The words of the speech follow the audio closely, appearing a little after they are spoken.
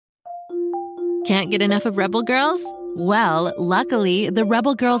Can't get enough of Rebel Girls? Well, luckily, the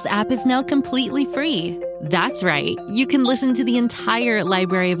Rebel Girls app is now completely free. That's right. You can listen to the entire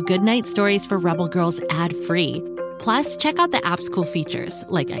library of goodnight stories for Rebel Girls ad-free. Plus, check out the app's cool features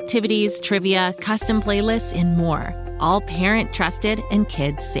like activities, trivia, custom playlists, and more. All parent-trusted and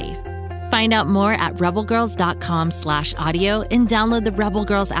kids-safe. Find out more at rebelgirls.com/audio and download the Rebel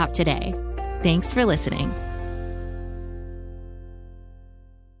Girls app today. Thanks for listening.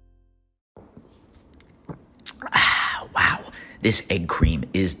 Wow, this egg cream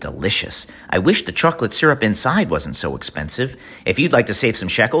is delicious. I wish the chocolate syrup inside wasn't so expensive. If you'd like to save some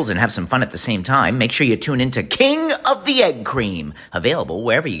shekels and have some fun at the same time, make sure you tune into King of the Egg Cream, available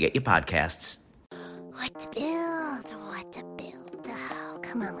wherever you get your podcasts. What to build? Oh,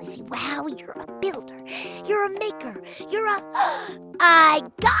 come on, Lucy. Wow, you're a builder. You're a maker. I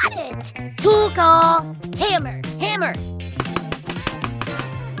got it! Tool call. Hammer.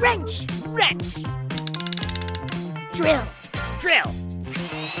 Wrench. Drill.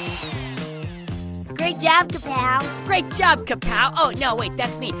 Great job, Kapow. Great job, Kapow. Oh, no, wait,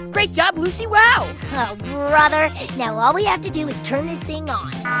 that's me. Great job, Lucy. Wow. Oh, brother. Now all we have to do is turn this thing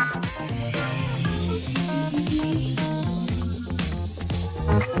on.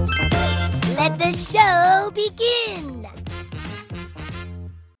 Let the show begin.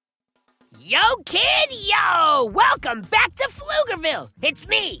 Yo, kid, yo! Welcome back to Pflugerville. It's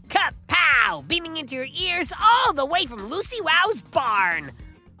me, Kapow, beaming into your ears all the way from Lucy Wow's barn.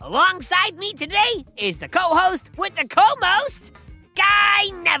 Alongside me today is the co-host with the co-most, Guy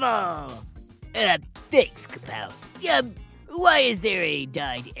Neville. Thanks, Kapow. Why is there a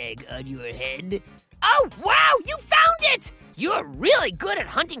dyed egg on your head? Oh, wow, you found it! You're really good at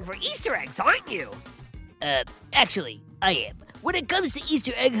hunting for Easter eggs, aren't you? Actually, I am. When it comes to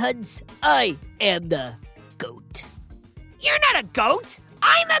Easter egg hunts, I am the goat. You're not a goat!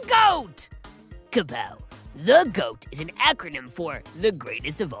 I'm a goat! Kapow, the GOAT is an acronym for the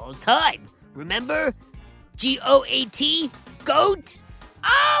greatest of all time. Remember? G-O-A-T, GOAT?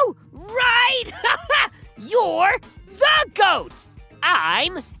 Oh, right! You're the GOAT!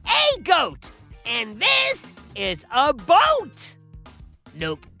 I'm a goat! And this is a boat!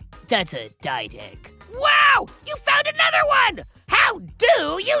 Nope, that's a dyed egg. Wow! You found another one! How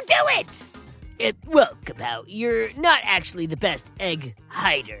do you do it? Well, Kapow, you're not actually the best egg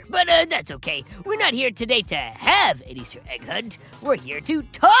hider, but that's okay. We're not here today to have an Easter egg hunt. We're here to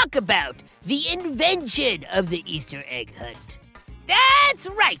talk about the invention of the Easter egg hunt. That's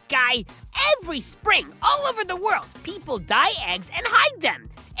right, Guy. Every spring, all over the world, people dye eggs and hide them.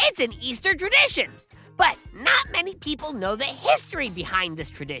 It's an Easter tradition. But not many people know the history behind this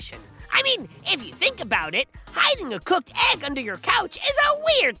tradition. I mean, if you think about it, hiding a cooked egg under your couch is a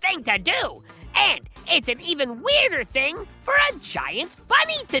weird thing to do. And it's an even weirder thing for a giant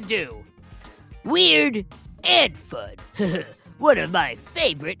bunny to do. Weird and fun. One of my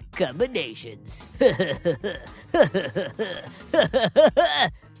favorite combinations.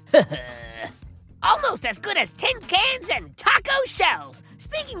 Almost as good as tin cans and taco shells.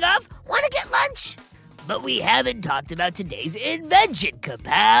 Speaking of, want to get lunch? But we haven't talked about today's invention,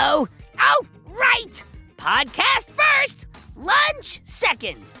 Kapow. Oh, right. Podcast first, lunch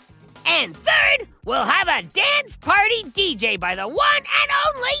second. And third, we'll have a dance party DJ by the one and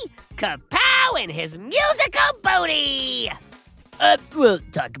only Kapow and his musical booty. We'll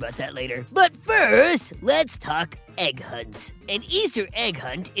talk about that later. But first, let's talk egg hunts. An Easter egg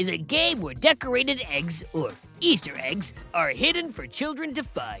hunt is a game where decorated eggs, or Easter eggs, are hidden for children to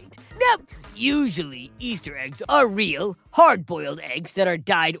find. Now, usually Easter eggs are real, hard-boiled eggs that are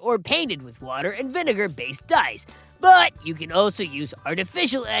dyed or painted with water and vinegar-based dyes. But you can also use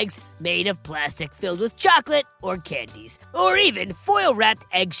artificial eggs made of plastic filled with chocolate or candies, or even foil-wrapped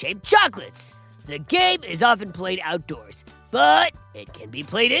egg-shaped chocolates. The game is often played outdoors, but it can be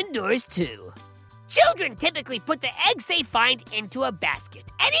played indoors too. Children typically put the eggs they find into a basket,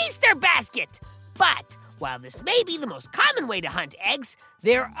 an Easter basket. But while this may be the most common way to hunt eggs,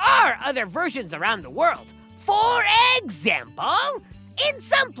 there are other versions around the world. For example, in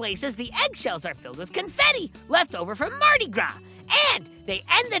some places the eggshells are filled with confetti left over from Mardi Gras, and they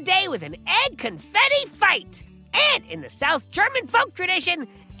end the day with an egg confetti fight. And in the South German folk tradition,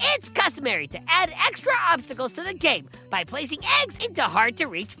 it's customary to add extra obstacles to the game by placing eggs into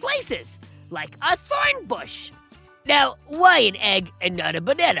hard-to-reach places, like a thorn bush. Now, why an egg and not a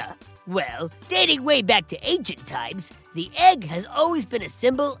banana? Well, dating way back to ancient times, the egg has always been a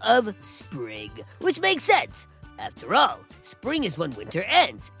symbol of spring, which makes sense. After all, spring is when winter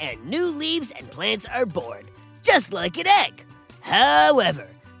ends and new leaves and plants are born, just like an egg. However,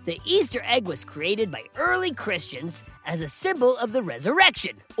 The Easter egg was created by early Christians as a symbol of the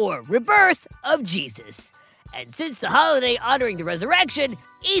resurrection, or rebirth, of Jesus. And since the holiday honoring the resurrection,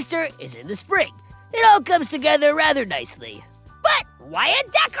 Easter is in the spring. It all comes together rather nicely. But why a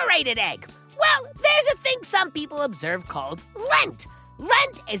decorated egg? Well, there's a thing some people observe called Lent.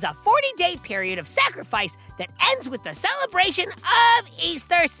 Lent is a 40-day period of sacrifice that ends with the celebration of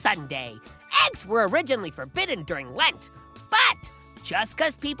Easter Sunday. Eggs were originally forbidden during Lent, but just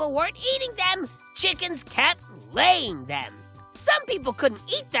because people weren't eating them, chickens kept laying them. Some people couldn't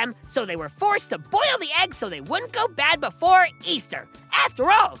eat them, so they were forced to boil the eggs so they wouldn't go bad before Easter.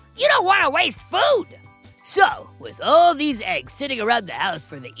 After all, you don't want to waste food. So, with all these eggs sitting around the house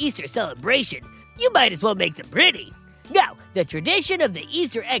for the Easter celebration, you might as well make them pretty. Now, the tradition of the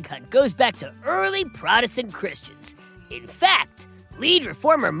Easter egg hunt goes back to early Protestant Christians. In fact, lead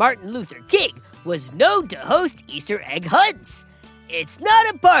reformer Martin Luther King was known to host Easter egg hunts. It's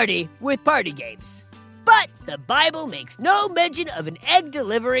not a party with party games. But the Bible makes no mention of an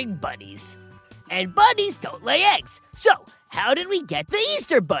egg-delivering bunnies. And bunnies don't lay eggs. So, how did we get the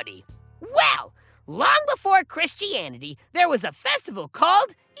Easter bunny? Well, long before Christianity, there was a festival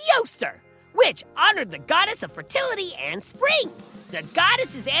called Easter, which honored the goddess of fertility and spring. The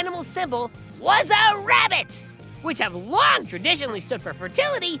goddess's animal symbol was a rabbit, which have long traditionally stood for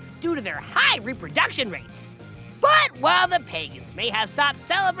fertility due to their high reproduction rates. But while the pagans may have stopped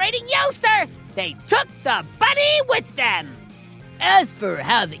celebrating Easter, they took the bunny with them. As for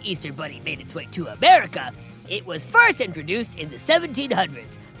how the Easter bunny made its way to America, it was first introduced in the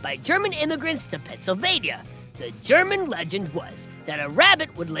 1700s by German immigrants to Pennsylvania. The German legend was that a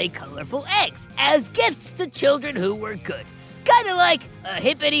rabbit would lay colorful eggs as gifts to children who were good, kind of like a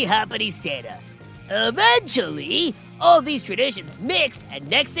hippity-hoppity Santa. Eventually, all these traditions mixed, and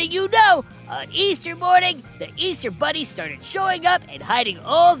next thing you know, on Easter morning, the Easter bunny started showing up and hiding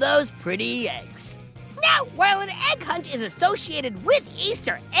all those pretty eggs. Now, while an egg hunt is associated with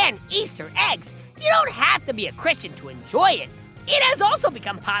Easter and Easter eggs, you don't have to be a Christian to enjoy it. It has also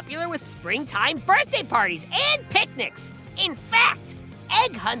become popular with springtime birthday parties and picnics. In fact,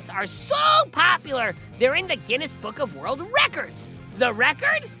 egg hunts are so popular, they're in the Guinness Book of World Records. The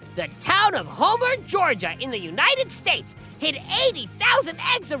record? The town of Homer, Georgia, in the United States, hid 80,000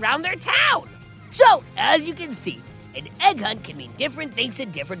 eggs around their town. So, as you can see, an egg hunt can mean different things to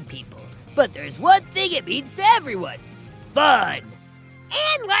different people. But there's one thing it means to everyone: fun.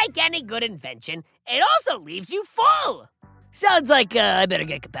 And like any good invention, it also leaves you full. Sounds like I better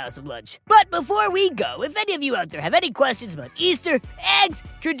get Kapow some lunch. But before we go, if any of you out there have any questions about Easter, eggs,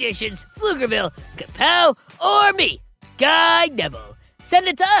 traditions, Pflugerville, Kapow, or me, Guy Neville, send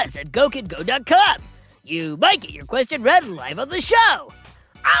it to us at GoKidGo.com. You might get your question read live on the show.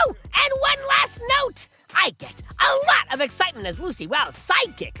 Oh, and one last note. I get a lot of excitement as Lucy Wow's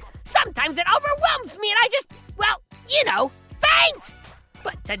sidekick. Sometimes it overwhelms me and I just, faint.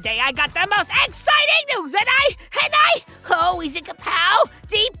 But today I got the most exciting news and oh, easy Kapow,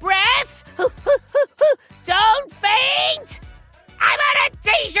 deep breaths. Don't faint. I'm on a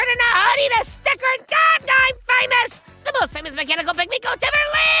t-shirt and a hoodie and a sticker and I'm famous. The most famous mechanical pygmy goat to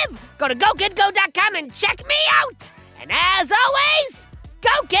ever live. Go to GoKidGo.com and check me out. And as always,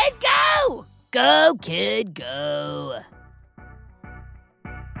 Go Kid Go! Go Kid Go!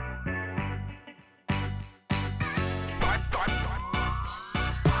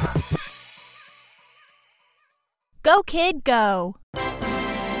 Go Kid Go!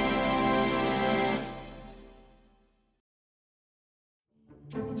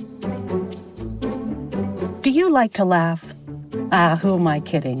 Do you like to laugh? Who am I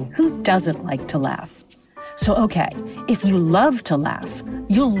kidding? Who doesn't like to laugh? So, okay, if you love to laugh,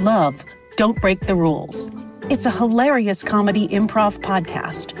 you'll love Don't Break the Rules. It's a hilarious comedy improv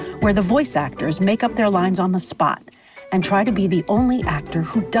podcast where the voice actors make up their lines on the spot and try to be the only actor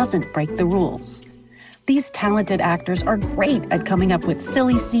who doesn't break the rules. These talented actors are great at coming up with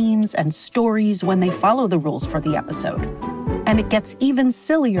silly scenes and stories when they follow the rules for the episode. And it gets even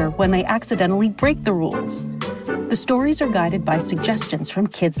sillier when they accidentally break the rules. The stories are guided by suggestions from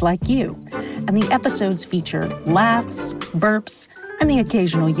kids like you, and the episodes feature laughs, burps, and the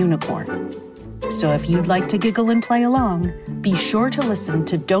occasional unicorn. So if you'd like to giggle and play along, be sure to listen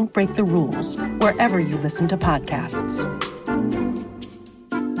to Don't Break the Rules wherever you listen to podcasts.